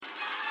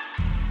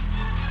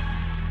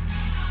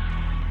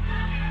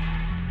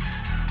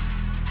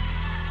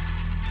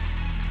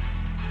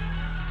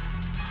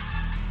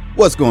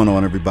What's going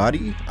on,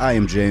 everybody? I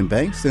am James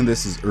Banks, and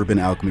this is Urban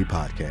Alchemy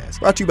Podcast,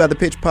 brought to you by the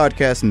Pitch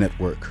Podcast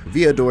Network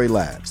via Adori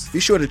Labs. Be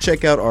sure to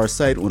check out our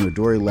site on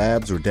Adori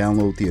Labs or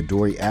download the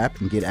Adori app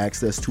and get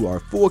access to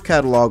our full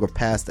catalog of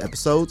past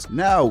episodes.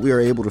 Now we are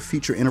able to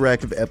feature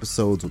interactive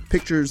episodes with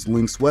pictures,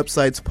 links,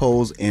 websites,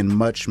 polls, and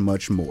much,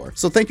 much more.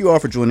 So thank you all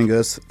for joining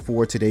us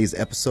for today's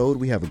episode.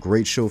 We have a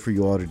great show for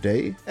you all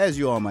today. As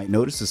you all might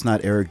notice, it's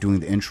not Eric doing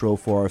the intro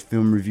for our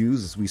film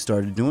reviews as we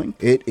started doing.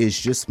 It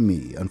is just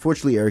me.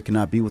 Unfortunately, Eric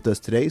cannot be with us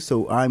today,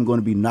 so I'm going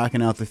to be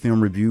knocking out the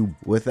film review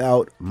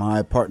without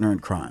my partner in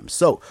crime.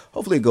 So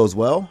hopefully it goes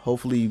well.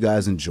 Hopefully you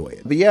guys enjoy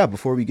it. But yeah,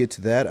 before we get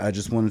to that, I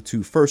just wanted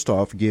to first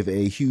off give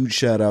a huge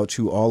shout out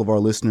to all of our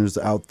listeners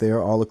out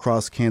there all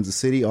across Kansas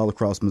City, all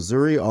across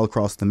Missouri, all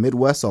across the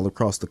Midwest, all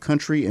across the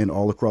country, and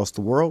all across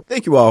the world.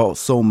 Thank you all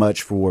so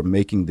much for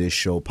making this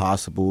show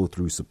possible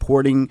through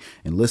supporting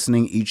and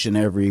listening each and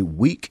every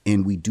week,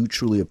 and we do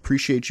truly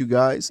appreciate you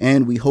guys,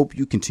 and we hope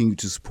you continue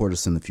to support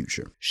us in the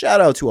future. Shout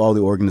out to all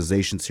the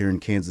organizations here in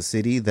Kansas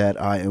City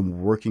that I am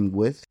working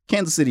with: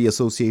 Kansas City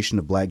Association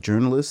of Black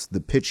Journalists,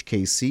 the Pitch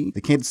KC, the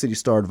Kansas City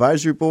Star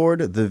Advisory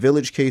Board, the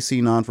Village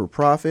KC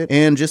Non-for-Profit,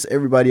 and just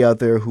everybody out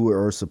there who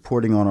are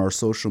supporting on our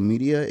social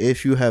media.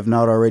 If you have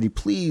not already,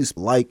 please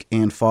like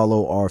and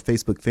follow our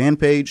Facebook fan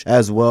page,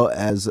 as well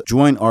as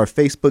join our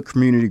Facebook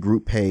community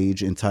group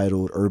page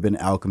entitled Urban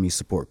Alchemy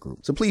Support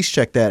Group. So please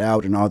check that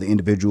out, and all the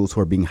individuals who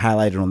are being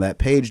highlighted on that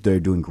page, they're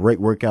doing great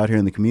work out here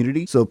in the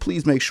community. So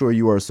please make sure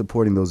you are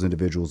supporting those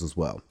individuals as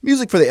well.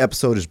 Music for the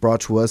episode is brought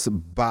to us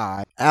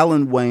by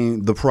Alan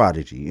Wayne the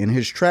Prodigy and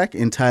his track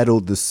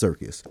entitled The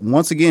Circus.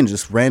 Once again,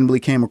 just randomly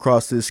came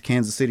across this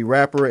Kansas City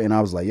rapper, and I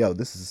was like, yo,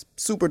 this is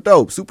super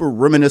dope, super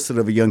reminiscent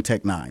of a young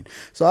Tech Nine.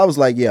 So I was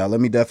like, yeah, let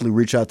me definitely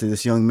reach out to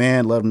this young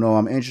man, let him know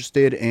I'm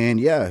interested. And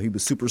yeah, he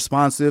was super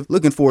responsive.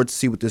 Looking forward to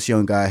see what this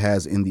young guy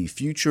has in the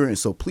future. And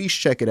so please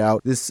check it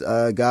out. This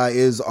guy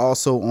is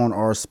also on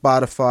our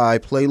Spotify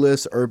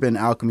playlist, Urban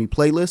Alchemy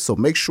playlist. So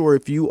make sure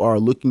if you are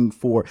looking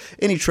for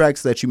any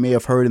tracks that you may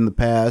have heard in the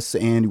past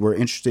and were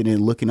interested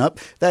in looking up,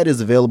 that is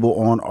available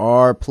on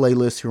our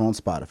playlist here on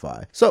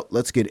Spotify. So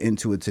let's get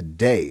into it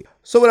today.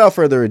 So without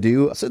further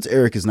ado, since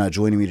Eric is not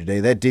joining me today,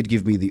 that did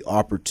give me the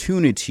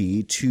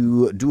opportunity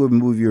to do a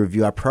movie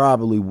review I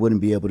probably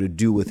wouldn't be able to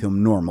do with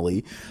him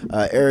normally.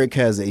 Eric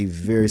has a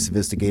very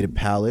sophisticated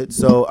palate,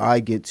 so I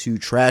get to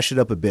trash it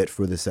up a bit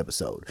for this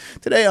episode.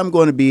 Today I'm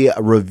going to be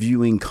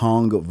reviewing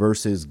Kong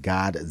vs.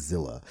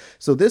 Godzilla.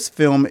 So this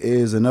film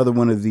is another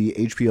one of the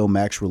HBO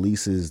Max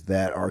releases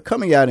that are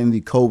coming out in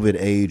the COVID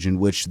age, in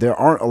which there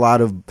aren't a lot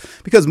of,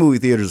 because movie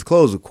theaters are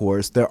closed, of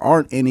course, there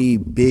aren't any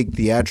big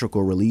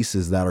theatrical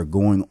releases that are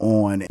going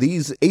on.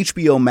 These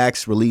HBO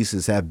Max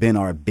releases have been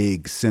our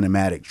big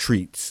cinematic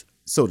treats,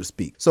 so to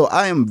speak. So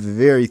I am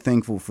very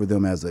thankful for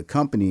them as a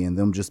company and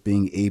them just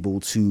being able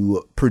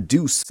to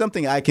produce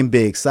something I can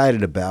be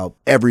excited about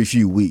every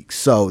few weeks.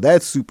 So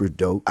that's super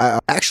dope. I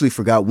actually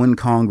forgot when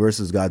Kong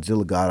vs.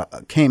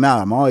 Godzilla came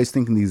out. I'm always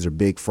thinking these are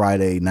big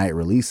Friday night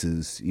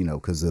releases, you know,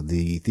 because of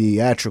the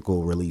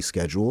theatrical release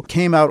schedule.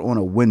 Came out on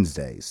a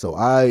Wednesday. So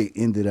I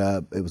ended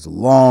up, it was a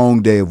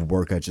long day of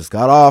work. I just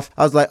got off.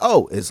 I was like,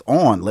 oh, it's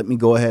on. Let me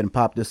go ahead and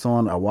pop this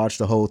on. I watched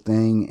the whole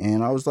thing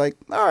and I was like,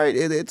 all right,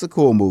 it's a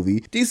cool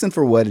movie. Decent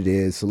for what it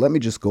is. So let me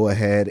just go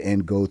ahead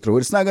and go through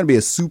it. It's not going to be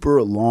a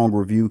super long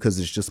review because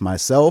it's just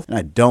myself and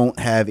I don't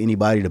have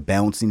anybody to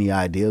bounce any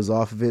ideas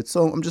off of it.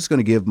 So I'm just going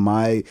to give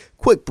my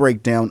quick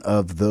breakdown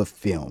of the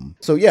film.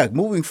 So yeah,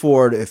 moving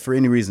forward, if for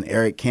any reason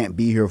Eric can't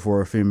be here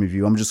for a film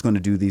review, I'm just going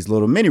to do these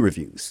little mini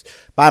reviews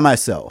by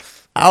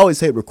myself. I always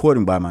hate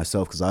recording by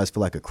myself because I always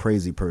feel like a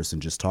crazy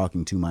person just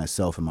talking to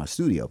myself in my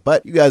studio,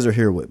 but you guys are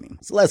here with me.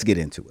 So let's get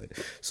into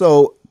it.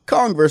 So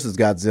Kong vs.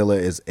 Godzilla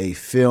is a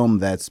film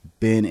that's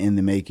been in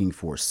the making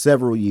for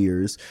several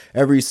years,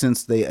 ever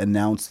since they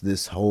announced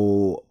this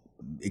whole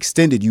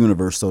extended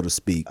universe, so to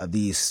speak, of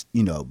these,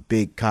 you know,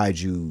 big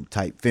kaiju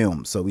type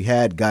films. So we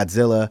had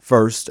Godzilla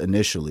first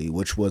initially,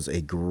 which was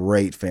a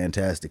great,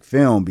 fantastic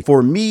film.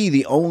 For me,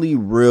 the only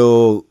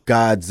real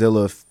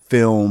Godzilla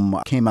film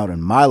came out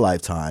in my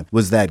lifetime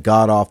was that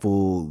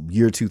god-awful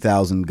year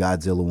 2000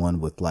 Godzilla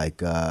one with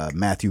like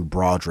Matthew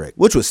Broderick,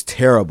 which was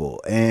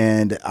terrible.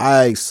 And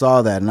I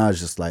saw that and I was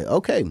just like,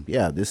 okay,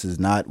 yeah, this is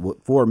not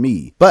what for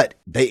me. But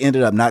they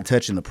ended up not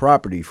touching the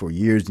property for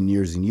years and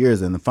years and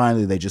years. And then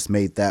finally they just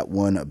made that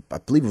one, I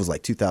believe it was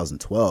like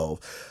 2012.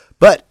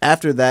 But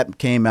after that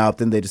came out,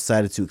 then they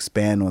decided to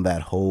expand on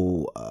that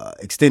whole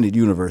extended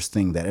universe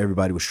thing that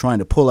everybody was trying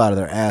to pull out of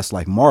their ass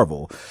like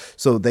Marvel.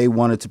 So they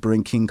wanted to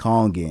bring King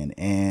Kong in,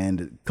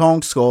 and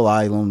Kong Skull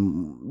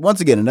Island, once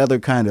again, another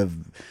kind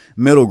of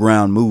middle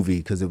ground movie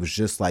because it was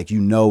just like,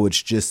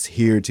 it's just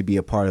here to be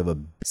a part of a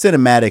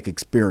cinematic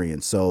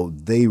experience. So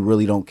they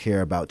really don't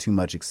care about too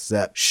much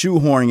except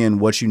shoehorning in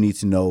what you need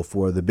to know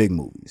for the big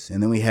movies.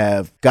 And then we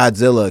have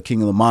Godzilla,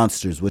 King of the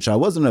Monsters, which I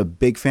wasn't a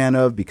big fan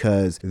of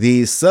because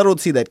the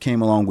subtlety that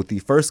came along with the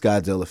first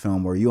Godzilla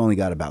film, where you only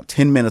got about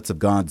 10 minutes of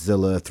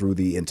Godzilla through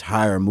the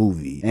entire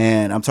movie.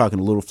 And I'm talking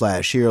a little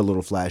flash here, a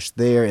little flash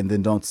there, and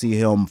then don't see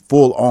him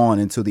full on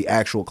until the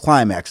actual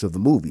climax of the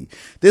movie.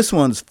 This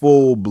one's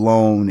full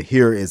blown.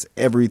 Here is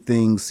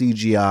everything,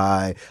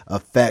 CGI,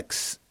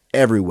 effects,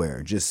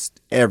 everywhere,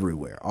 just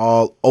everywhere,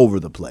 all over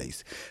the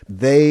place.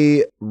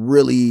 They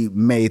really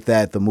made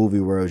that the movie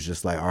where it was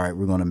just like, all right,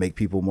 we're going to make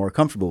people more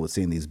comfortable with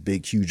seeing these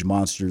big, huge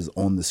monsters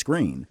on the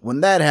screen.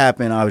 When that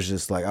happened, I was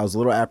just like, I was a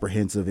little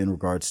apprehensive in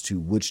regards to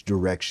which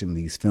direction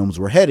these films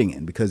were heading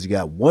in, because you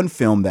got one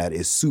film that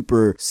is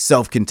super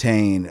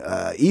self-contained,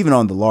 even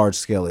on the large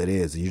scale it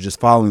is. You're just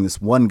following this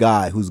one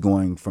guy who's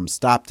going from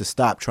stop to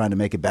stop trying to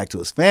make it back to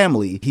his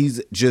family.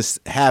 He's just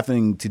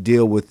having to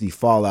deal with the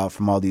fallout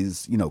from all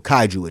these,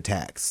 kaiju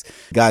attacks.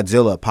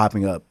 Godzilla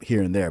popping up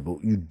here and there,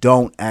 but you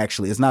don't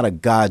actually, it's not a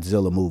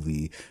Godzilla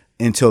movie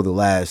until the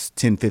last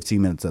 10-15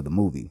 minutes of the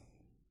movie.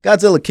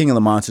 Godzilla, King of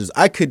the Monsters,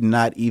 I could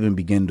not even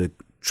begin to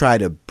try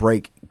to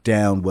break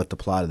down what the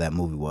plot of that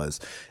movie was.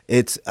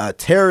 It's a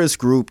terrorist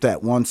group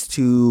that wants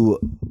to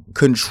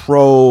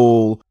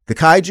control the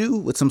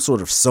kaiju with some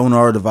sort of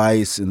sonar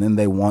device, and then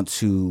they want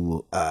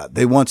to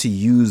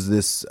use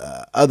this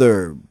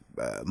other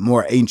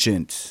more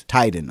ancient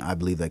titan, I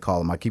believe they call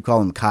them. I keep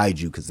calling them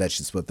kaiju because that's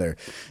just what they're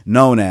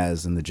known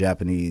as in the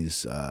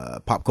Japanese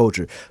pop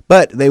culture.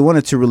 But they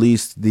wanted to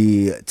release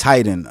the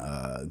titan,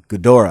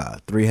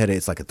 Ghidorah,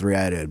 it's like a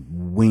three-headed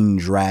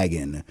winged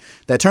dragon.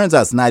 That turns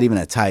out it's not even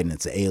a titan,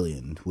 it's an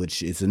alien,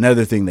 which is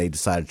another thing they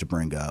decided to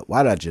bring up.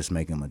 Why not just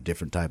make him a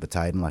different type of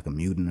titan, like a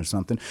mutant or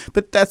something?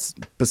 But that's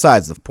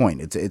besides the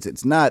point.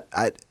 It's not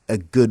a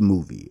good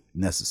movie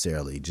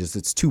necessarily. Just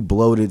it's too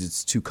bloated,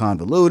 it's too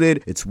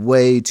convoluted, it's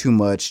way too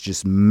much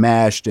just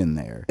mashed in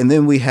there. And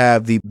then we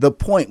have the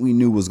point we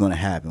knew was going to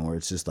happen, where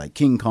it's just like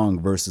King Kong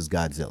versus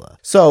Godzilla.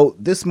 So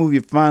this movie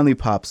finally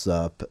pops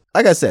up.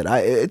 Like I said,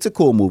 it's a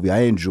cool movie.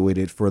 I enjoyed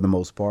it for the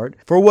most part,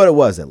 for what it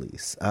was at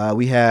least.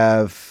 We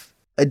have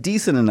a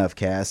decent enough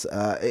cast.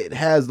 It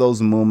has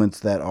those moments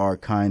that are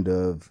kind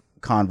of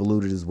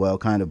convoluted as well,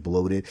 kind of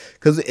bloated,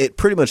 because it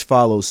pretty much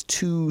follows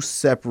two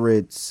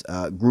separate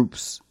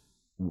groups.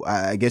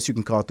 I guess you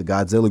can call it the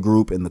Godzilla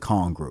group and the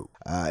Kong group.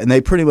 And they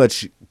pretty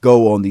much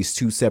go on these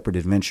two separate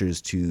adventures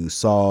to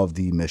solve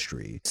the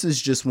mystery. This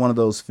is just one of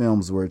those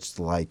films where it's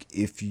like,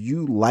 if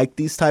you like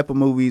these type of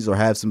movies or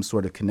have some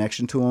sort of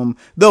connection to them,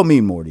 they'll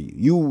mean more to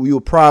you.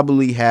 You'll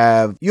probably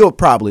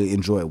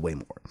enjoy it way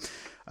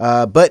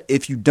more. But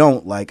if you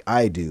don't, like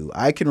I do,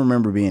 I can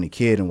remember being a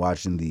kid and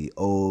watching the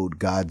old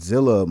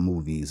Godzilla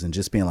movies and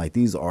just being like,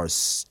 these are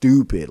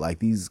stupid. Like,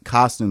 these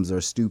costumes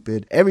are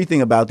stupid.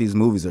 Everything about these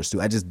movies are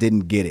stupid. I just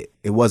didn't get it.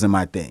 It wasn't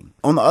my thing.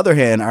 On the other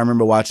hand, I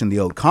remember watching the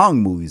old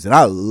Kong movies, and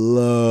I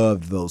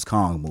loved those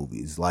Kong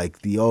movies. I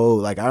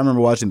remember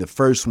watching the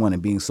first one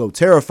and being so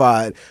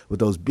terrified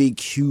with those big,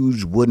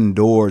 huge wooden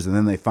doors, and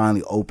then they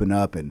finally open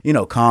up, and,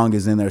 Kong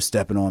is in there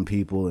stepping on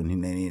people,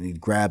 and he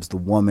grabs the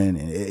woman,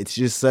 and it's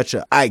just such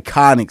an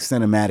iconic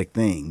cinematic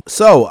thing.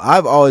 So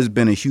I've always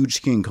been a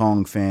huge King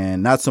Kong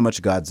fan, not so much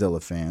a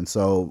Godzilla fan,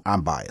 so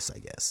I'm biased, I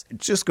guess.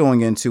 Just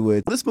going into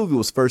it, this movie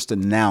was first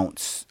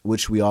announced,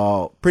 which we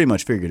all pretty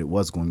much figured it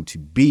was going to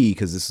be,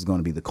 because this is going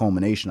to be the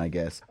culmination, I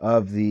guess,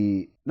 of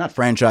the, not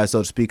franchise, so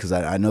to speak, because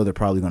I know they're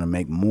probably going to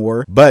make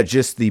more, but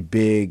just the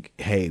big,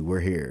 hey, we're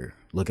here,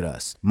 look at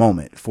us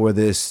moment for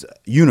this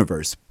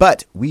universe.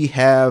 But we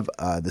have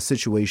the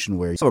situation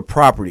where you have a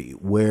property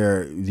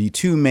where the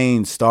two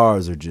main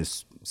stars are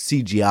just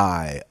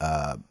CGI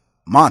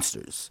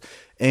monsters,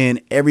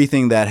 and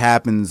everything that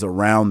happens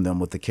around them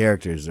with the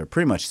characters are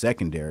pretty much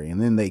secondary.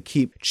 And then they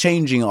keep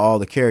changing all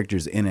the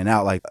characters in and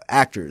out, like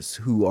actors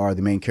who are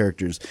the main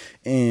characters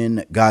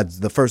in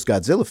the first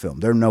Godzilla film.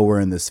 They're nowhere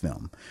in this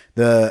film.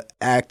 The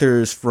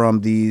actors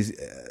from the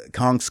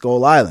Kong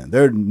Skull Island,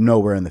 they're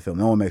nowhere in the film.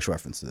 No one makes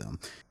reference to them.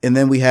 And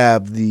then we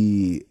have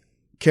the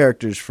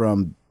characters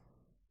from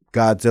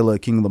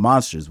Godzilla, King of the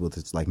Monsters, with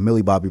it's like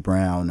Millie Bobby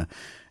Brown,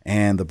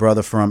 and the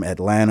brother from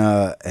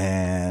Atlanta,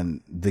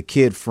 and the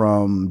kid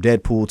from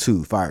Deadpool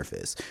 2, Fire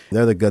Fist.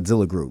 They're the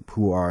Godzilla group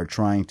who are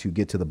trying to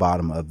get to the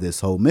bottom of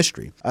this whole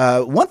mystery.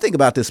 One thing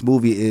about this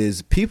movie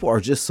is people are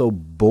just so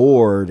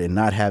bored and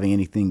not having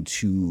anything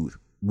to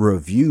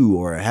review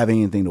or having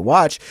anything to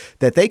watch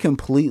that they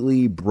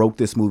completely broke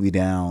this movie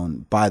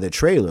down by the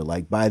trailer.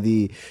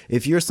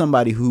 If you're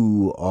somebody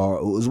who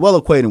is well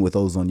acquainted with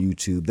those on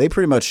YouTube, they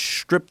pretty much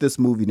strip this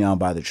movie down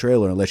by the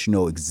trailer and let you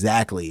know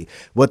exactly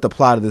what the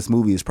plot of this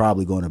movie is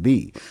probably going to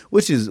be,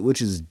 which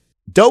is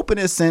dope in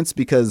a sense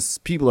because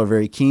people are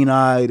very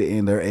keen-eyed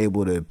and they're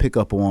able to pick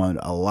up on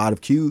a lot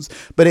of cues,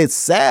 but it's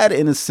sad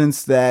in a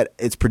sense that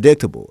it's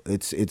predictable.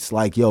 It's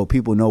like, yo,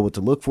 people know what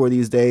to look for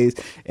these days,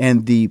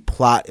 and the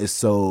plot is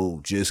so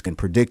just and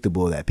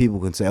predictable that people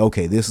can say,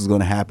 okay, this is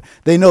going to happen.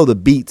 They know the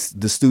beats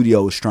the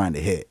studio is trying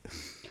to hit.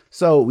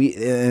 So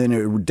and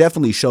it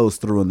definitely shows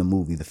through in the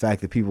movie, the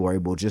fact that people are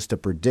able just to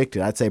predict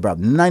it. I'd say about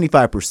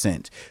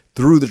 95%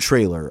 through the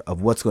trailer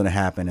of what's going to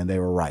happen, and they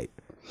were right.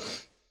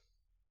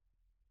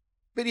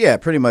 But yeah,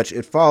 pretty much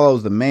it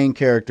follows the main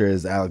character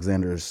is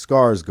Alexander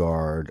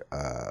Skarsgård,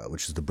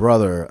 which is the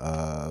brother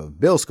of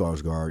Bill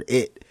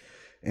Skarsgård,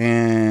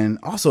 and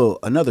also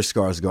another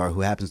Skarsgård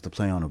who happens to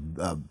play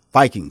on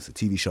Vikings, a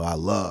TV show I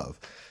love.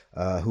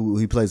 Who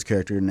he plays a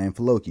character named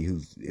Loki,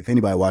 who's, if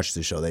anybody watches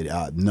the show, they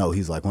know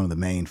he's like one of the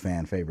main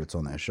fan favorites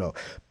on that show.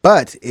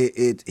 But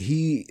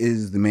he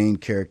is the main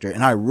character,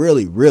 and I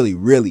really, really,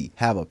 really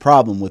have a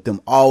problem with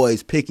them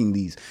always picking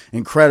these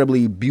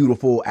incredibly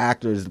beautiful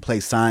actors to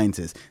play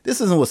scientists. This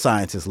isn't what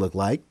scientists look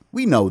like.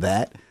 We know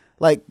that.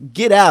 Like,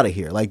 get out of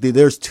here. Like,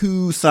 there's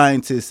 2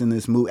 scientists in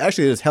this movie.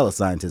 Actually, there's hella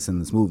scientists in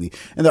this movie,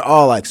 and they're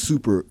all like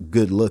super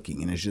good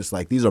looking, and it's just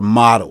like, these are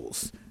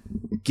models.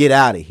 Get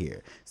out of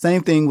here.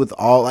 Same thing with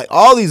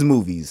all these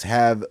movies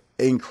have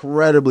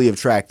incredibly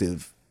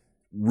attractive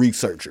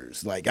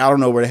researchers. Like, I don't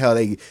know where the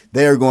hell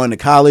they're going to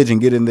college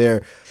and get in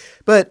there.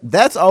 But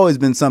that's always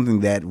been something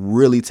that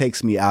really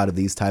takes me out of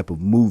these type of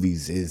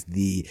movies is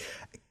the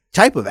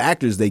type of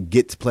actors they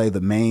get to play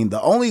the main.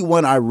 The only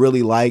one I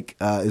really like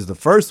is the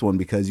first one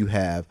because you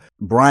have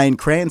Bryan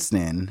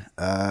Cranston,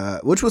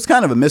 which was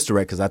kind of a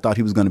misdirect because I thought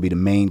he was going to be the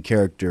main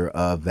character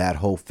of that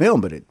whole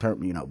film. But it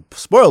turned,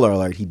 spoiler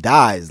alert, he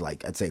dies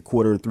like I'd say a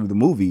quarter through the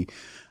movie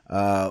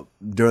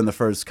during the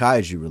first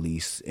Kaiju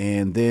release.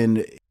 And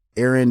then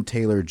Aaron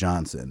Taylor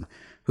Johnson,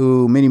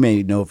 who many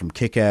may know from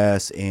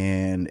Kick-Ass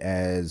and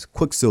as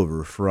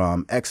Quicksilver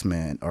from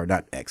X-Men, or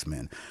not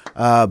X-Men,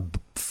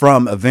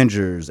 from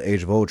Avengers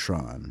Age of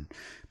Ultron.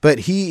 But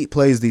he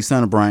plays the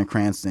son of Bryan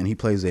Cranston. He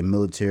plays a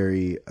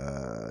military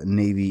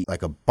Navy,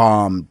 like a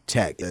bomb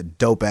tech, a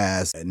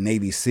dope-ass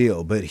Navy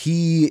SEAL. But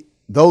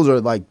those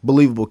are like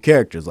believable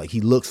characters. Like,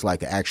 he looks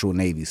like an actual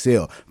Navy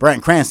SEAL.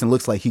 Bryan Cranston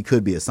looks like he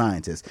could be a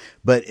scientist.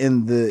 But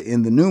in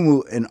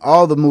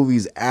all the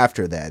movies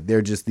after that,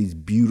 they're just these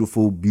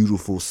beautiful,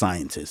 beautiful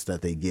scientists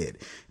that they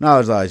get. And I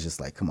was always just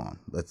like, come on,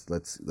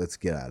 let's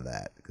get out of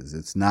that because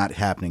it's not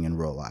happening in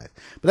real life.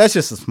 But that's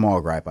just a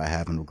small gripe I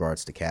have in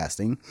regards to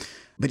casting.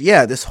 But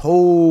yeah, this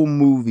whole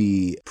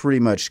movie pretty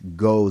much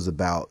goes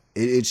about,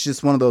 it's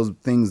just one of those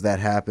things that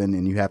happen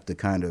and you have to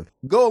kind of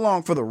go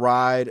along for the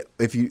ride.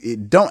 If you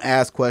don't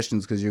ask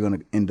questions because you're going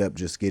to end up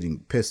just getting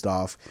pissed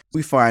off.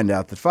 We find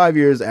out that 5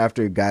 years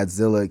after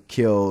Godzilla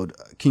killed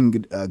King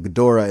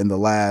Ghidorah in the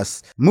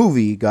last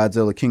movie,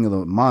 Godzilla King of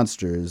the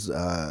Monsters,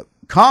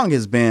 Kong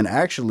has been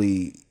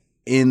actually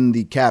in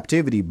the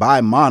captivity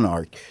by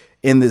Monarch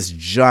in this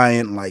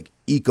giant like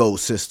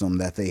ecosystem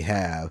that they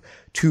have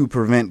to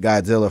prevent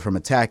Godzilla from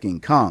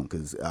attacking Kong.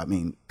 Because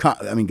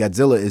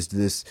Godzilla is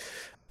this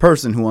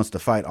person who wants to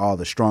fight all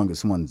the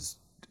strongest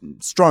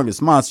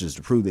monsters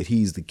to prove that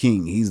he's the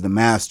king, he's the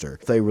master.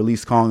 If they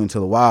release Kong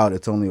into the wild,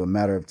 it's only a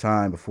matter of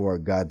time before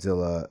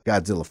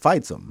Godzilla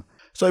fights him.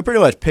 So they pretty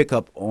much pick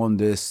up on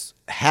this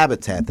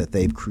habitat that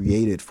they've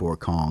created for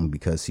Kong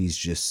because he's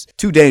just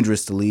too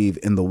dangerous to leave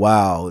in the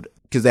wild.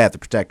 Because they have to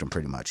protect him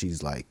pretty much.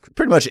 He's like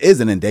pretty much is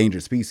an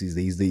endangered species.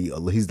 He's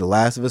the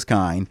last of his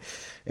kind,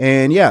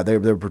 and yeah,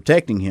 they're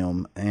protecting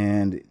him.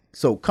 And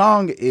so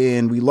Kong,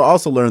 and we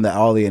also learned that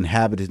all the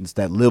inhabitants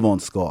that live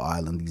on Skull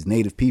Island, these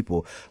native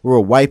people,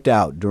 were wiped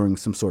out during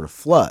some sort of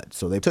flood.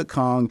 So they took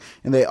Kong,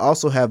 and they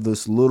also have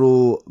this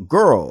little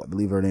girl, I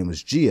believe her name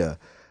was Gia,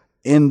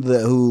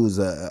 who's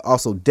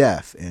also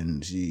deaf,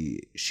 and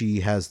she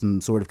has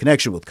some sort of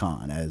connection with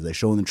Khan, as they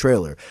show in the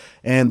trailer,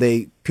 and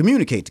they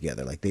communicate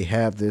together. Like they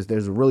have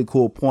there's a really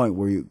cool point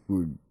where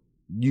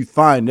you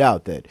find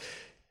out that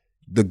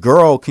the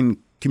girl can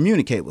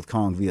communicate with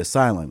Kong via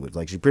sign language.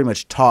 Like she pretty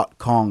much taught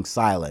Kong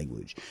sign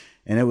language,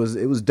 and it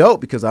was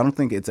dope because I don't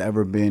think it's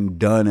ever been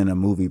done in a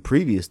movie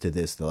previous to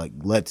this. To like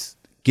let's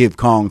give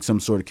Kong some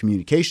sort of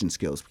communication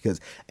skills,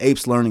 because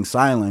apes learning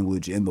sign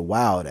language in the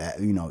wild,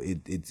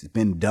 it's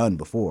been done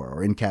before,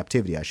 or in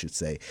captivity, I should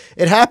say.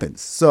 It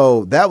happens.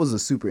 So that was a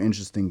super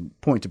interesting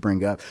point to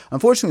bring up.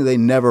 Unfortunately, they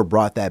never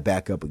brought that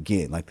back up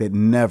again. Like they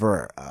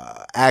never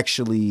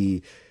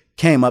actually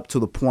came up to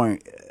the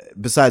point,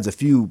 besides a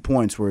few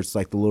points where it's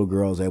like the little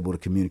girl is able to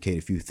communicate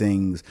a few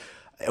things,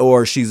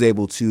 or she's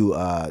able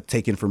to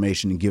take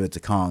information and give it to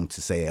Kong to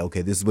say,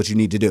 okay, this is what you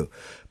need to do.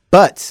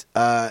 But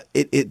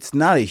it's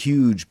not a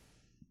huge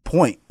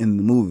point in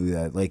the movie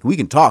that like we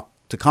can talk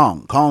to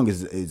Kong. Kong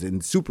is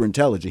super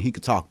intelligent. He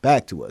could talk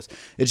back to us.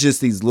 It's just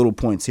these little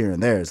points here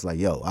and there. It's like,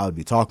 yo, I would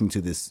be talking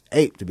to this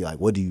ape to be like,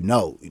 what do you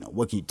know?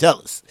 What can you tell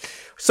us?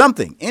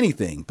 Something,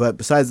 anything. But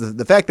besides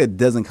the fact that it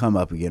doesn't come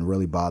up again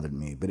really bothered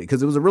me, but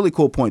because it was a really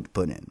cool point to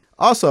put in.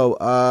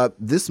 Also,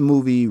 this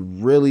movie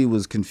really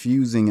was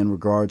confusing in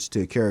regards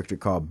to a character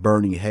called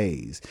Bernie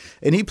Hayes,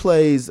 and he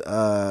plays.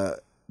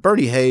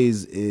 Bernie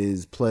Hayes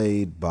is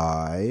played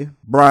by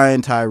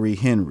Brian Tyree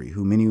Henry,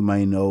 who many of you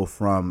may know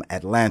from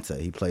Atlanta.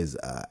 He plays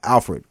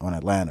Alfred on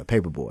Atlanta,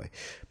 Paperboy.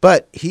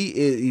 But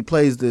he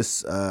plays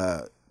this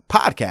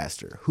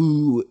podcaster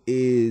who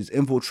is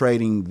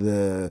infiltrating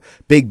the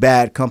big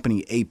bad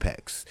company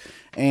Apex.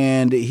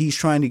 And he's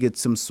trying to get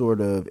some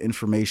sort of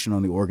information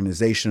on the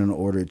organization in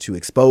order to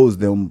expose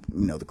them,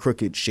 the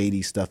crooked,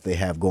 shady stuff they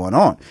have going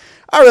on.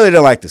 I really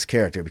don't like this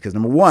character because,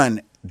 number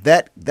one,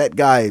 that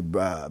guy...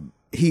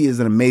 he is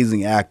an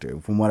amazing actor.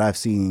 From what I've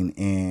seen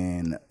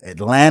in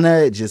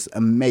Atlanta, just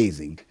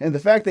amazing. And the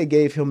fact they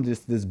gave him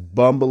just this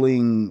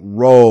bumbling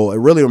role, it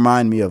really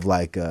reminded me of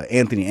like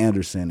Anthony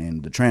Anderson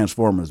in the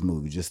Transformers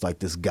movie. Just like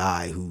this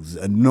guy who's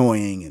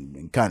annoying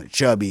and kind of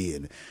chubby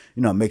and,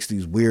 makes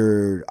these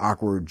weird,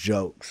 awkward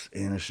jokes.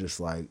 And it's just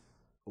like,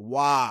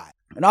 why?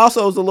 And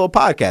also it was a little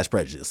podcast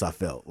prejudice, I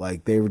felt.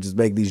 Like they would just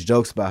make these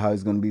jokes about how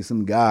he's going to be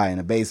some guy in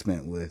a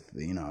basement with,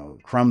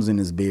 crumbs in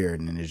his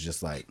beard. And it's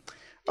just like...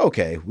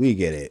 okay, we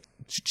get it.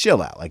 Chill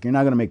out. Like, you're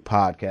not going to make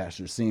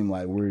podcasters seem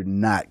like we're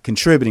not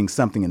contributing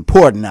something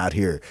important out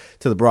here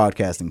to the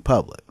broadcasting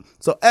public.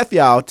 So F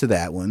y'all to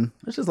that one.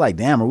 It's just like,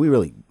 damn, are we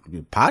really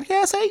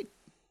podcast hate?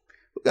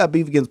 Who got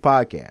beef against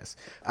podcasts?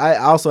 I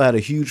also had a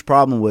huge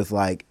problem with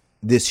like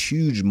this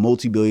huge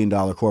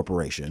multi-billion-dollar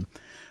corporation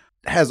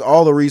has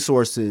all the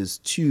resources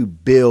to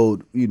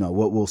build,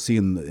 what we'll see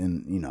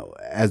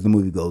as the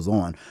movie goes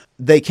on.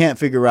 They can't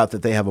figure out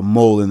that they have a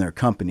mole in their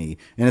company.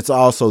 And it's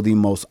also the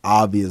most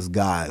obvious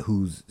guy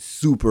who's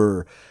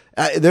super,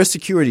 their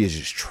security is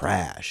just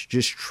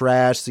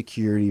trash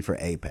security for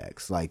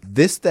Apex. Like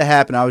this to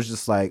happen, I was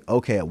just like,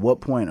 okay, at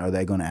what point are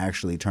they going to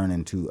actually turn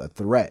into a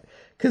threat?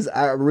 Because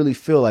I really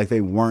feel like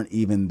they weren't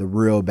even the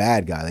real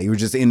bad guy. They were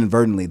just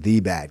inadvertently the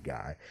bad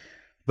guy.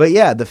 But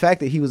yeah, the fact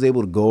that he was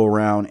able to go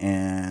around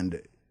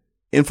and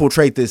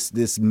infiltrate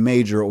this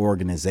major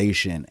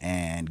organization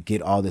and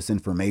get all this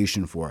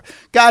information for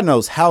God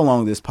knows how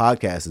long this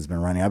podcast has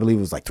been running. I believe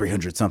it was like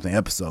 300 something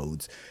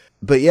episodes.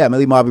 But yeah,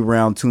 Millie Bobby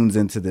Brown tunes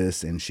into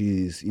this and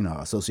she's,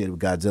 associated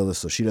with Godzilla.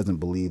 So she doesn't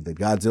believe that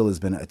Godzilla has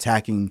been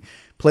attacking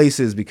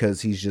places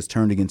because he's just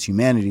turned against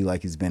humanity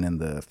like he's been in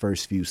the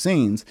first few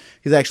scenes.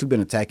 He's actually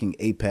been attacking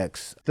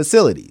Apex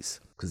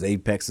facilities. Because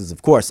Apex is,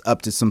 of course,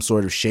 up to some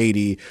sort of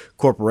shady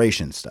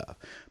corporation stuff.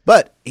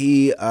 But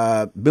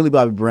Billy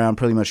Bobby Brown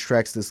pretty much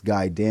tracks this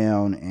guy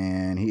down.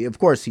 And he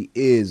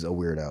is a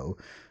weirdo.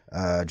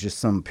 Just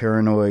some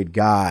paranoid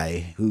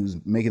guy who's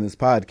making this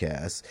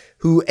podcast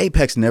who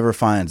Apex never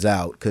finds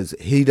out because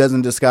he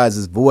doesn't disguise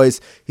his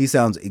voice. He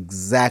sounds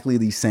exactly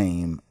the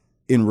same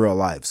in real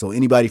life. So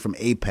anybody from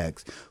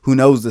Apex who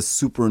knows this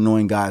super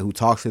annoying guy who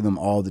talks to them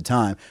all the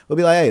time will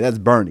be like, hey, that's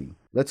Bernie.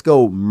 Let's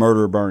go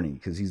murder Bernie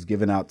because he's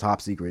giving out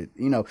top secret.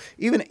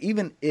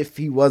 Even if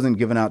he wasn't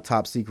giving out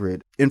top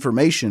secret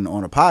information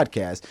on a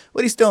podcast,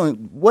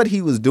 what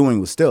he was doing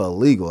was still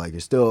illegal. Like you're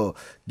still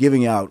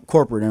giving out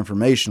corporate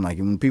information. Like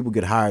when people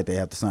get hired, they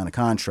have to sign a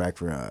contract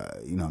for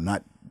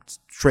not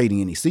trading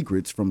any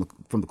secrets from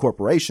the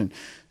corporation.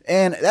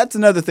 And that's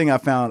another thing I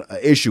found an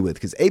issue with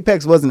because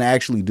Apex wasn't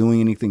actually doing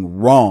anything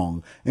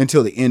wrong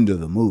until the end of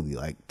the movie.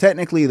 Like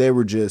technically they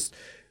were just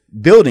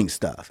building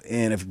stuff.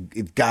 And if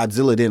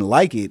Godzilla didn't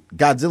like it,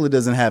 Godzilla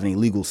doesn't have any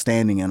legal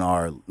standing in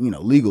our,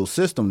 legal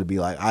system to be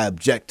like, I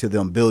object to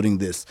them building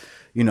this,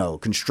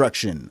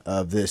 construction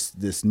of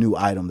this new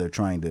item they're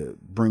trying to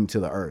bring to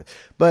the earth.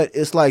 But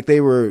it's like they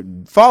were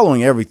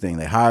following everything.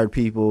 They hired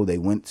people. They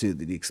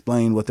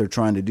explain what they're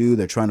trying to do.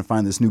 They're trying to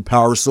find this new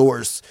power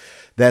source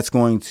that's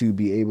going to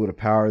be able to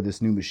power this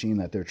new machine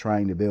that they're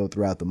trying to build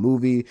throughout the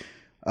movie.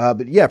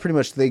 But yeah, pretty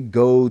much they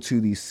go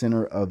to the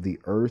center of the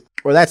earth,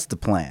 or that's the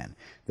plan.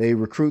 They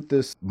recruit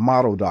this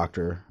model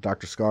doctor,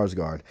 Dr.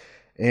 Skarsgård,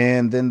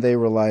 and then they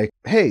were like,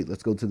 hey,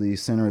 let's go to the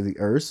center of the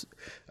earth,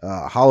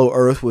 Hollow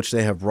Earth, which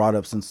they have brought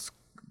up since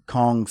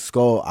Kong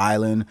Skull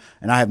Island,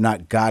 and I have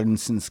not gotten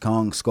since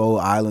Kong Skull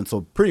Island.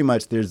 So pretty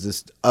much there's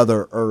this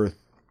other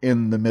earth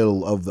in the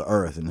middle of the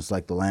earth, and it's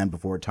like the land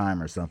before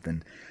time or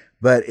something.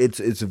 But it's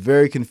a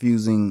very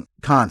confusing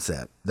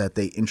concept that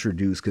they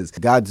introduce because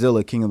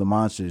Godzilla, King of the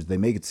Monsters, they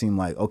make it seem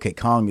like, okay,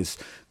 Kong is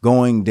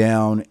going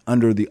down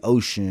under the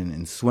ocean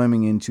and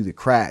swimming into the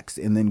cracks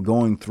and then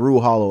going through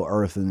Hollow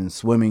Earth and then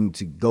swimming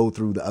to go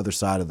through the other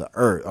side of the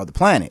earth or the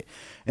planet.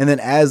 And then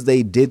as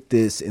they did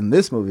this in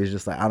this movie, it's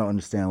just like, I don't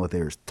understand what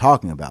they were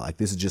talking about. Like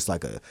this is just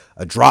like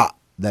a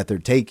drop that they're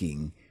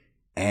taking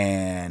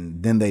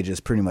and then they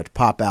just pretty much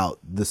pop out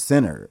the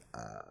center.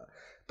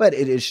 But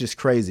it's just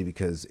crazy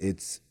because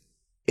it's,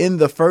 in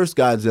the first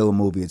Godzilla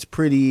movie, it's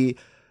pretty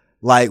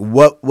like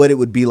what it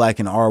would be like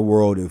in our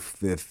world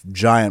if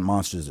giant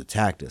monsters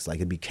attacked us. Like,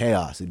 it'd be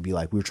chaos. It'd be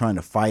like we're trying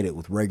to fight it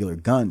with regular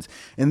guns.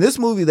 In this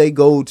movie, they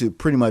go to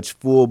pretty much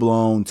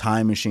full-blown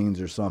time machines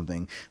or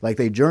something. Like,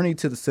 they journey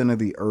to the center of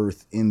the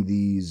earth in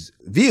these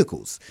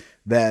vehicles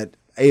that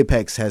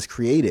Apex has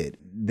created.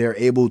 They're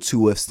able to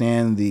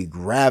withstand the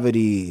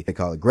gravity, they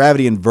call it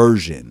gravity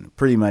inversion,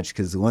 pretty much,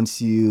 because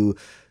once you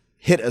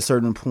hit a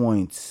certain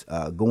point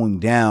going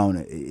down,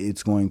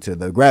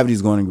 the gravity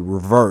is going to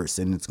reverse,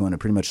 and it's going to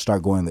pretty much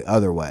start going the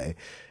other way.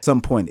 At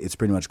some point, it's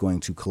pretty much going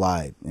to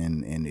collide,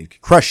 and it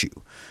could crush you.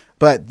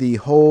 But the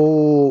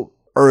whole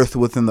Earth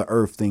within the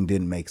Earth thing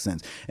didn't make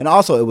sense. And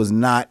also, it was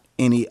not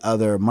any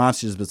other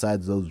monsters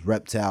besides those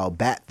reptile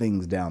bat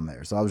things down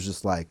there. So I was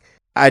just like,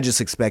 I just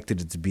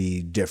expected it to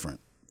be different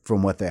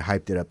from what they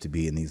hyped it up to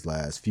be in these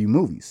last few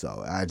movies.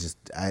 So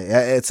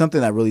it's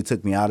something that really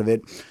took me out of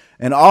it.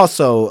 And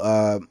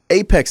also,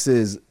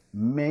 Apex's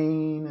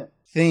main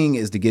thing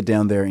is to get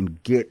down there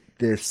and get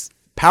this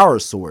power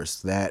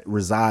source that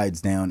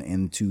resides down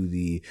into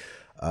the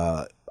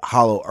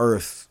Hollow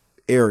Earth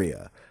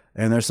area.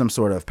 And there's some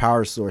sort of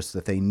power source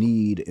that they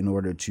need in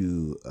order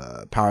to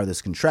power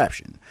this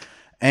contraption.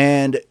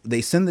 And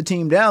they send the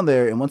team down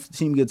there, and once the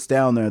team gets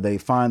down there, they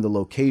find the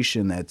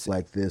location that's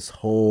like this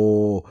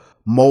whole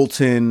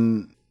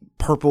molten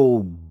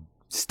purple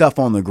stuff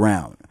on the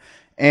ground.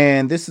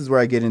 And this is where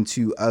I get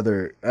into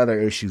other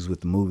issues with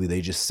the movie. They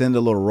just send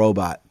a little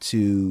robot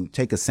to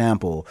take a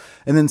sample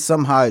and then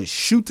somehow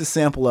shoot the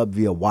sample up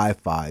via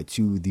Wi-Fi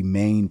to the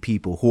main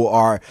people, who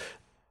are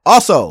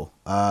also,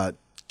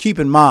 keep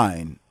in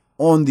mind,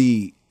 on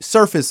the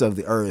surface of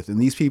the Earth,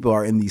 and these people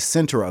are in the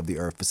center of the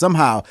Earth. But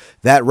somehow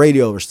that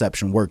radio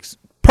reception works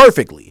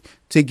perfectly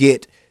to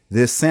get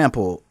this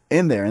sample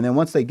in there. And then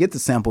once they get the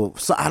sample,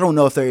 so I don't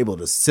know if they're able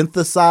to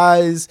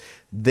synthesize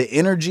the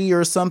energy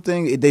or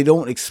something. They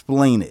don't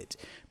explain it,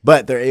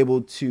 but they're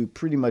able to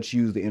pretty much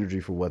use the energy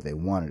for what they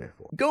wanted it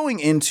for. Going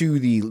into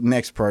the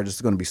next part, this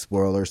is going to be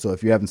spoiler, so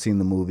if you haven't seen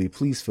the movie,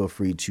 please feel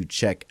free to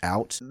check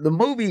out. The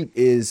movie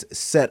is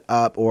set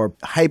up, or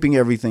hyping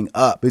everything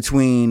up,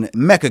 between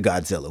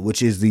Mechagodzilla,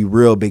 which is the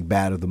real big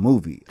bad of the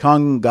movie.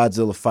 Kong and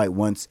Godzilla fight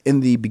once in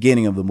the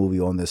beginning of the movie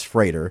on this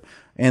freighter,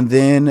 and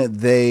then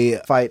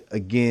they fight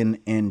again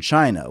in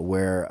China,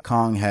 where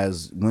Kong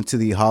went to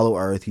the Hollow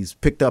Earth. He's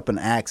picked up an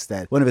axe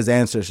that one of his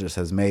ancestors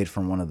has made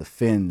from one of the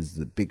fins,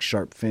 the big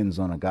sharp fins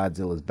on a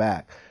Godzilla's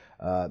back.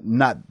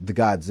 Not the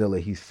Godzilla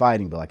he's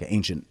fighting, but like an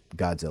ancient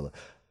Godzilla.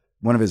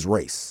 One of his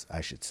race,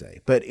 I should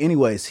say. But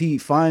anyways, he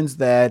finds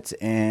that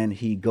and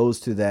he goes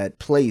to that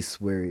place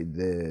where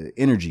the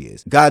energy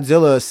is.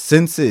 Godzilla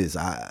senses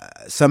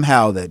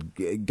somehow that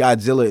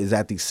Godzilla is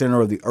at the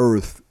center of the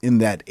earth in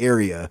that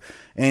area,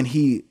 and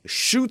he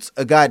shoots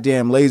a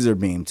goddamn laser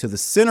beam to the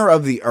center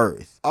of the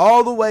earth,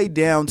 all the way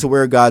down to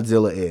where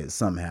Godzilla is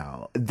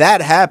somehow.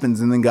 That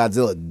happens, and then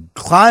Godzilla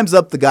climbs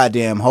up the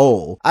goddamn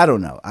hole. I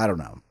don't know.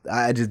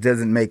 It just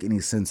doesn't make any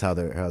sense how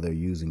they're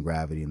using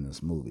gravity in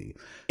this movie.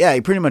 Yeah,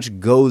 he pretty much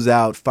goes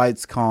out,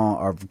 fights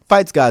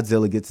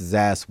Godzilla, gets his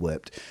ass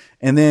whipped,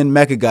 and then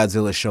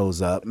Mechagodzilla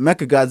shows up.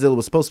 Mechagodzilla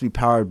was supposed to be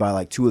powered by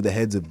like two of the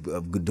heads of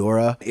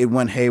Ghidorah. It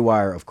went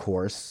haywire, of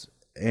course,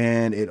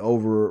 and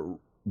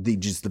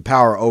the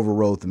power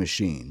overrode the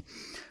machine.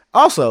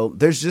 Also,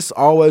 there's just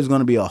always going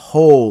to be a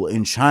hole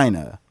in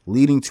China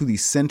leading to the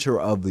center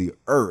of the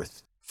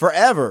earth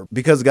forever,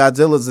 because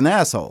Godzilla's an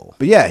asshole.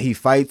 But yeah, he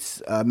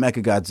fights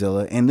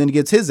Mechagodzilla and then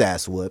gets his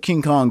ass whooped.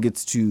 King Kong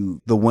gets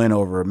to the win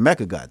over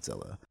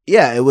Mechagodzilla.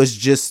 Yeah, it was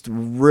just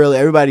really,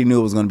 everybody knew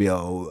it was going to be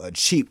a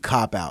cheap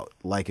cop-out,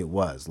 like it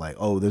was. Like,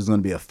 oh, there's going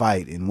to be a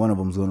fight and one of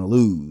them's going to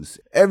lose.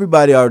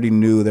 Everybody already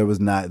knew there was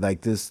not,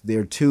 like this,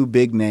 they're two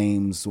big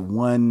names.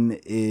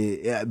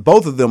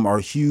 Both of them are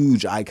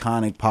huge,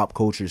 iconic pop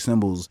culture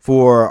symbols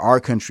for our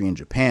country and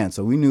Japan.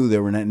 So we knew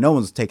no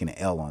one's taking an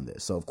L on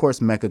this. So of course,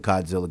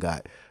 Mechagodzilla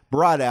got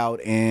brought out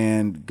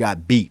and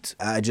got beat.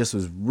 I just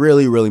was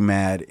really, really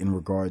mad in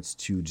regards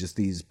to just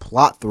these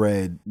plot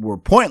threads were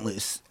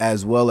pointless,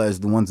 as well as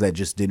the ones that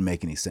just didn't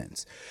make any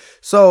sense.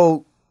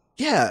 So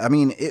yeah, I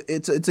mean,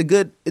 it's a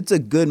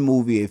good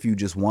movie if you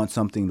just want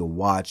something to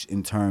watch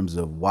in terms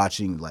of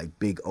watching like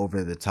big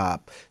over the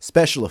top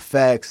special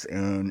effects,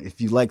 and if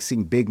you like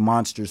seeing big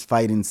monsters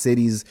fight in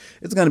cities,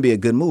 it's going to be a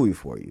good movie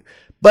for you.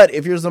 But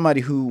if you're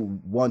somebody who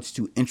wants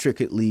to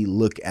intricately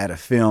look at a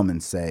film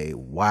and say,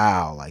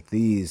 wow, like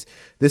this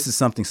is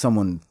something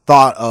someone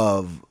thought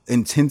of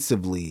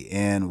intensively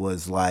and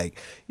was like,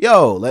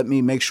 yo, let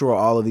me make sure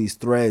all of these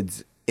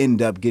threads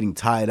end up getting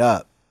tied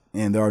up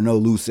and there are no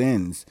loose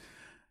ends,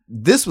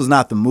 this was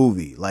not the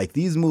movie. Like,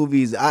 these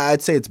movies,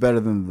 I'd say it's better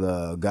than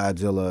the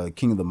Godzilla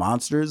King of the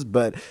Monsters,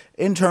 but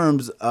in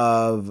terms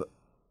of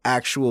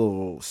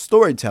actual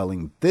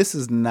storytelling, this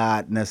is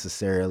not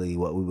necessarily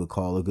what we would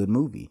call a good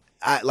movie.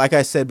 Like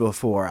I said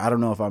before, I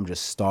don't know if I'm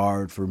just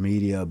starved for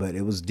media, but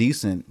it was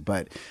decent.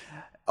 But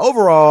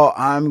Overall,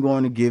 I'm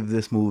going to give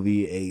this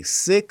movie a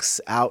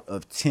 6 out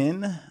of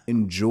 10.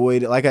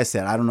 Enjoyed it. Like I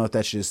said, I don't know if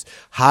that's just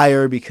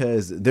higher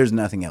because there's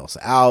nothing else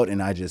out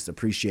and I just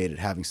appreciated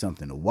having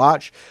something to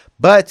watch.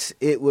 But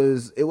it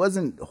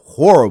wasn't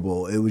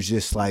horrible. It was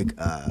just like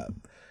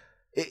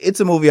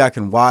it's a movie I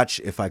can watch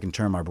if I can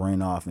turn my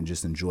brain off and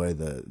just enjoy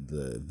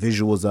the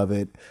visuals of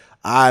it.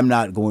 I'm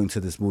not going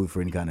to this movie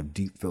for any kind of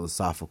deep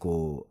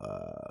philosophical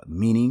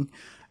meaning.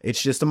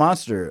 It's just a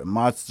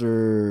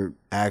monster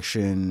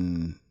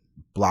action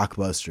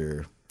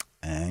blockbuster.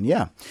 And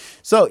yeah.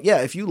 So yeah,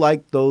 if you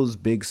like those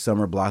big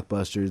summer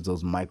blockbusters,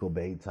 those Michael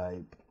Bay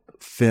type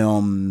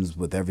films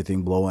with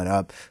everything blowing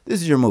up,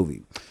 this is your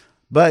movie.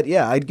 But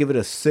yeah, I'd give it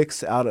a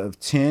 6 out of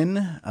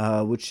 10,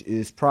 which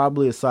is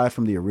probably, aside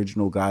from the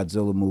original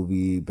Godzilla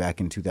movie back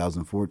in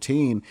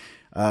 2014,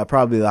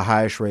 probably the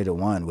highest rated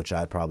one, which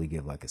I'd probably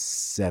give like a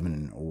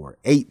 7 or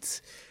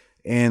 8.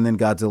 And then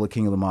Godzilla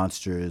King of the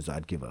Monsters,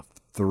 I'd give a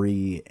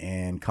 3,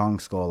 and Kong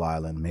Skull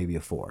Island, maybe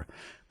a 4.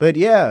 But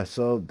yeah,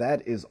 so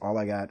that is all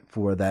I got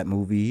for that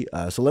movie.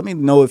 So let me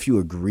know if you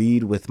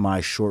agreed with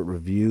my short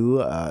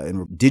review.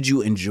 And did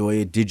you enjoy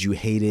it? Did you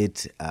hate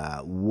it?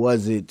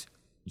 Was it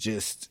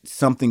just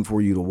something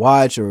for you to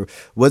watch, or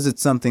was it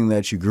something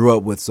that you grew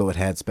up with so it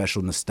had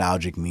special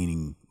nostalgic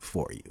meaning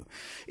for you?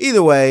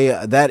 Either way,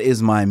 that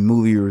is my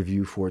movie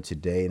review for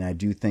today, and I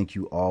do thank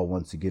you all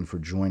once again for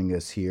joining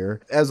us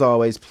here. As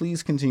always,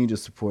 please continue to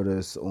support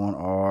us on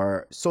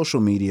our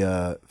social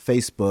media,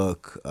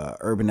 Facebook,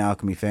 Urban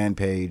Alchemy fan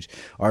page,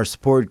 our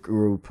support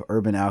group,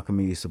 Urban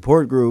Alchemy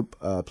Support Group.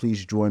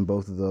 Please join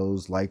both of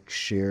those, like,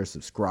 share,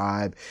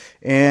 subscribe,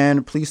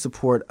 and please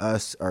support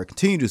us, or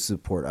continue to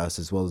support us,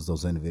 as well as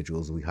those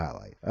individuals we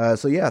highlight.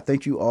 So yeah,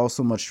 thank you all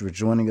so much for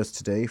joining us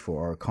today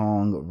for our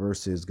Kong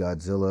versus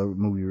Godzilla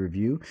movie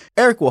review.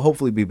 Eric will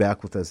hopefully be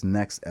back with us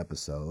next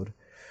episode.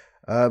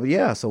 But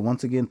yeah, so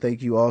once again,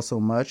 thank you all so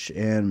much.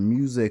 And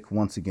music,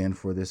 once again,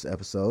 for this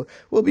episode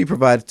will be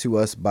provided to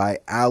us by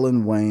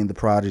Alan Wayne, the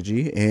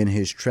Prodigy, and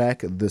his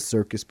track, The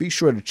Circus. Be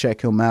sure to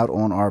check him out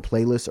on our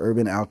playlist,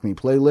 Urban Alchemy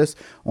playlist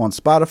on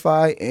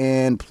Spotify.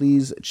 And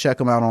please check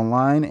him out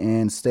online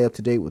and stay up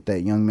to date with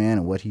that young man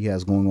and what he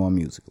has going on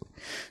musically.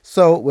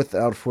 So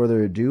without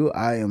further ado,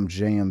 I am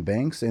J.M.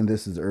 Banks, and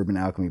this is Urban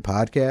Alchemy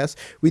Podcast.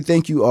 We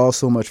thank you all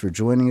so much for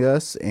joining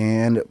us,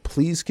 and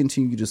please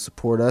continue to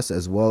support us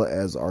as well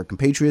as our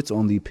compatriots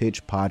on the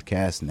Pitch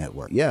Podcast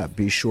Network. Yeah,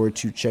 be sure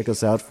to check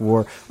us out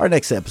for our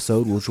next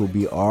episode, which will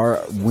be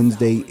our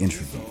Wednesday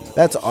interview.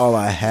 That's all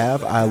I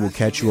have. I will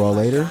catch you all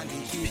later.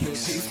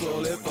 Peace.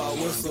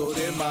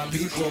 My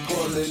people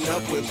pulling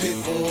up with pit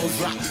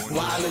bulls,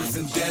 wilders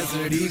and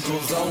desert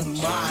eagles, oh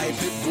my,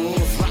 pit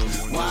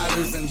bulls,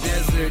 wilders and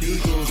desert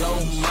eagles,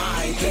 oh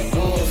my, pit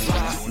bulls,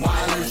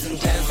 wilders and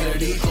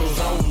desert eagles,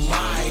 oh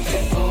my,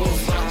 pit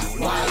bulls,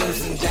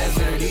 wilders and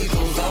desert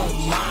eagles,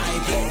 oh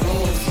my, pit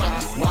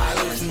bulls,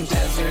 wilders and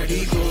desert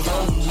eagles,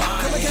 oh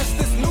my. Come and catch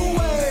this new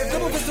wave,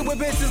 double fisted with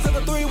bitches in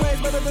the 3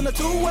 ways, better than a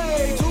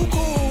 2-way, too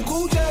cool,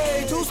 cool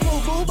J, too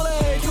smooth, cool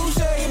blade, too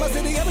shade, in my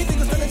city everything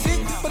is feeling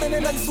cheap, but it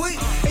ain't nothing sweet.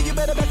 You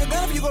better back a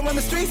gun if you gon' run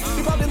the streets.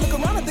 You probably look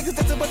around and think it's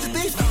just a bunch of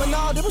thieves. But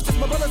nah, this was just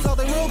my brothers, all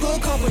they real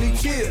good company.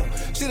 Chill.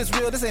 Shit is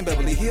real, this ain't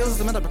Beverly Hills.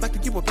 As a matter of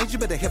fact, you were things you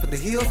better head for the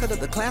hills. Head of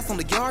the class on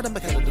the yard, I'm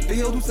ahead of the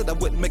field. Who said I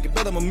wouldn't make it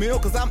better, I'm a meal?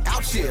 Cause I'm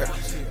out here.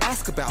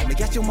 Ask about me,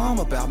 ask your mom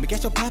about me,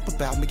 ask your pap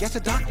about me, ask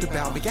your doctor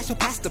about me, ask your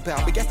pastor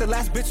about me, ask the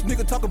last bitch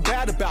nigga talking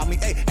bad about me.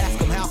 Hey, ask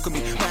him how come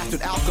he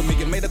mastered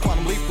alchemy and made a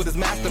quantum leap with his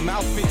master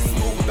mouthpiece.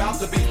 Smooth about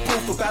to be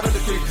proof about a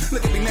degree.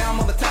 Look at me now, I'm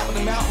on the top of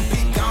the mountain,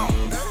 peak gone.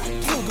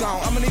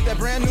 I'ma need that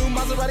brand new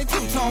Maserati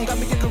two-tone. Got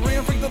me a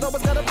Korean freak that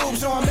always got a boob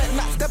show. I better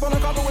not step on a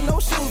carpet with no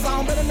shoes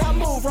on. Better not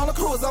move on a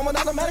cruise on with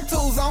automatic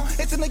tools on.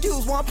 It's in the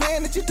use one,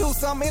 playing that you do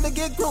something. In a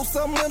get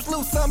gruesome, limbs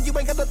loose some. You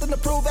ain't got nothing to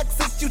prove,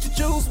 exit you should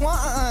choose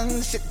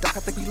one. Shit, Doc,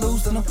 I think we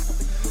losing them.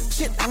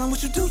 Shit, Alan,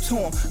 what you do to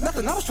him?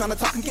 Nothing, I was trying to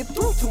talk and get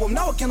through to him.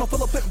 Now I can't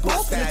fill up pit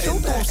bulls and chew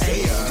to him.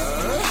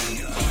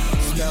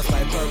 Smells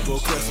like purple,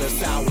 crisp,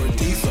 sour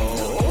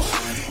diesel.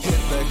 Hit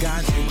the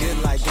ganja, get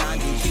like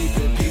Gandhi, keep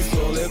it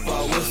peaceful. If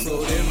I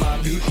whistle, then my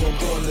people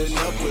pulling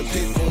up with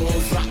pit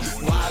bulls,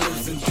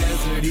 wilders and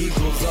desert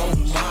eagles, oh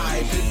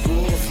my, pit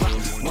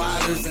bulls,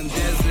 wilders and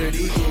desert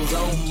eagles,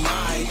 oh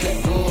my,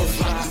 pit bulls,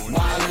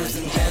 wilders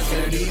and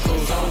desert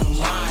eagles, oh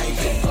my,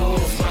 pit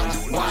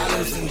bulls,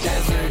 wilders and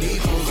desert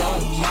eagles, oh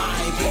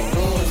my, pit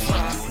bulls,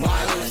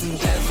 wilders and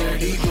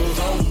desert eagles,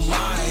 oh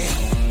my.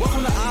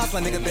 Welcome to Oz,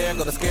 my nigga, there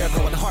go the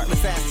scarecrow. And the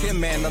heartless ass Tin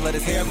Man to let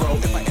his hair grow.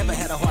 If I ever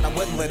had a heart, I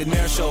wouldn't let it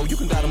near show. You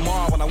can die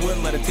tomorrow when I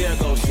wouldn't let a tear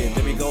go. Shit,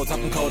 there we go,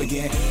 talking cold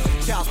again.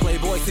 Child's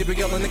Playboy,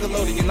 Supergirl, and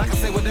Nickelodeon. I can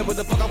say whatever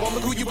the fuck I want,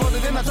 look who you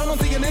voted in. I turn on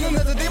to your nigga,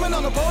 there's a demon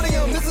on the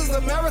podium. This is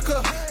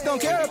America.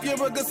 Don't care if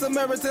you're a good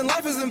Samaritan,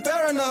 life isn't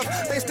fair enough.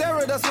 They stare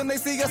at us when they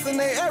see us in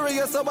their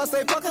area, so I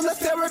say, fuck it, let's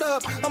tear it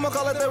up. I'ma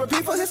call it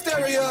therapy for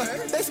hysteria.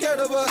 They scared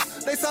of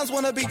us. They sons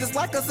wanna be just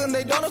like us, and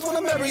they daughters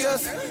wanna marry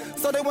us.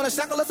 So they wanna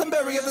shackle us and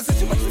bury us. The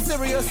situation's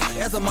serious.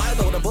 As a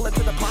Milo, the bullet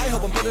to the pie,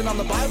 hope I'm putting on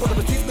the Bible. The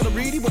Baptiste gonna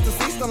read, he was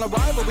deceased on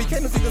arrival. We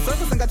came to see the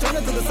surface and got turned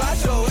into the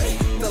sideshow. Hey,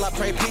 still I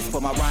pray peace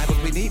for my rivals.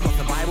 We need more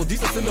survival.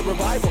 Jesus in the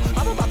revival.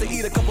 I'm about to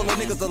eat a couple of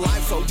niggas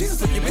alive, so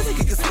Jesus, if you're busy,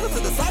 get your spirit to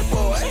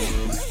disciple. Hey,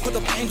 put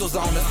the angels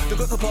on us. The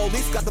good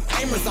police got the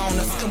aimers on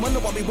us. And wonder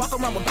why we walk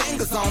around with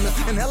bangers on us.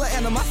 And hella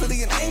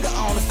animosity and anger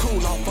on us.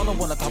 Cool off, I don't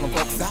wanna call them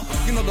folks out.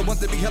 You know the ones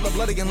that be hella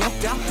bloody and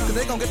lumped out. Cause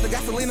they gon' get the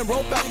gasoline and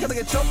roll back. Gonna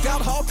get choked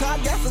out, hog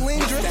tied, gasoline,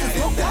 dripped and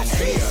smoked out.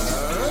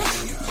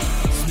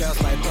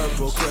 Smells like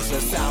purple, crisp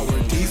and sour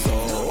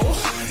diesel.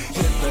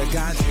 Hit the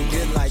ganja,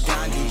 get like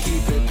Gandhi,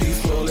 keep it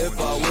peaceful. If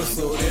I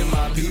whistle, then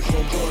my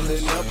people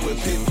pulling up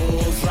with pit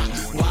bulls, rock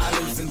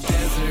wilders and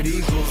desert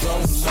eagles.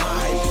 Oh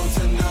my,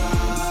 tonight.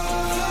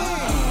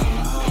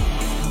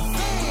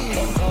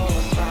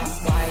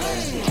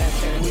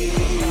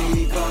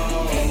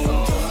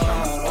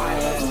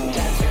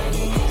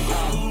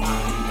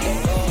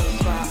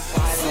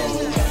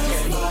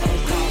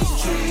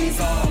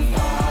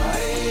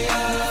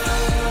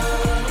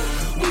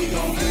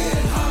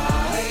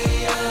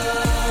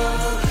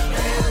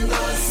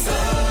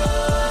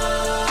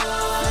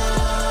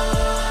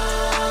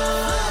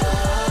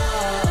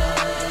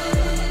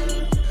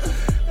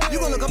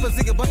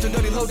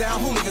 Low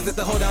down hooligans at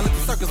the hold down at the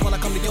circus when I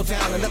come to your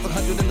town, and that's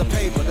 100 in the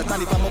paper, that's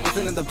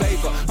 95% in the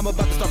vapor. I'm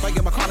about to start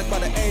fighting my chronic by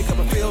the acre,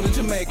 a field in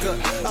Jamaica.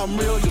 I'm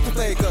real, just a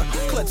faker,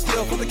 clutch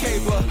steel for the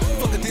caper.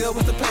 Fuck a deal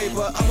with the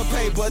paper, I'm a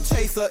paper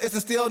chaser, it's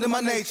instilled in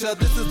my nature.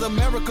 This is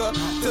America,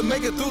 to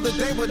make it through the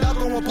day without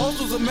going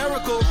postal's a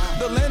miracle.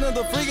 The land of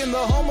the free and the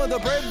home of the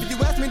brave. If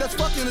you ask me, that's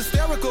fucking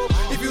hysterical.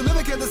 If you live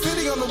in Kansas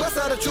City on the west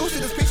side of True,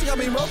 shit is peachy, I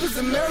mean ropers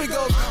and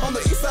merry-goes. On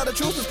the east side of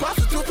Truth is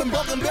prostitutes and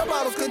broken beer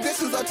bottles.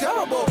 Conditions are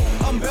terrible,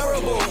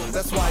 unbearable.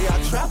 That's why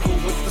I travel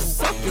with the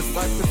circus.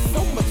 Life is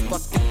so much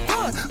fucking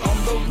fun. On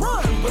the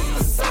run with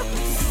the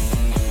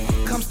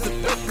circus. Comes to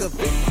think of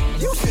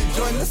it, you should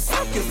join the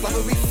circus. Life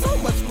will be so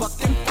much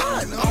fucking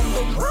fun. On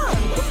the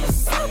run with the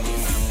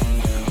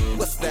circus.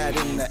 What's that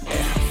in the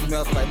air?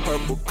 Smells like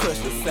purple kush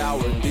and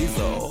sour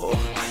diesel.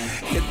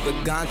 Hit the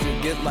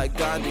ganja, get like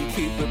Gandhi,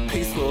 keep it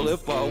peaceful.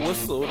 If I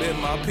whistle, then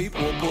my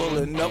people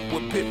pulling up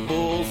with pit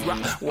bulls,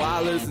 rock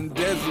wilders and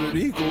desert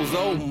eagles.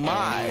 Oh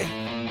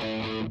my.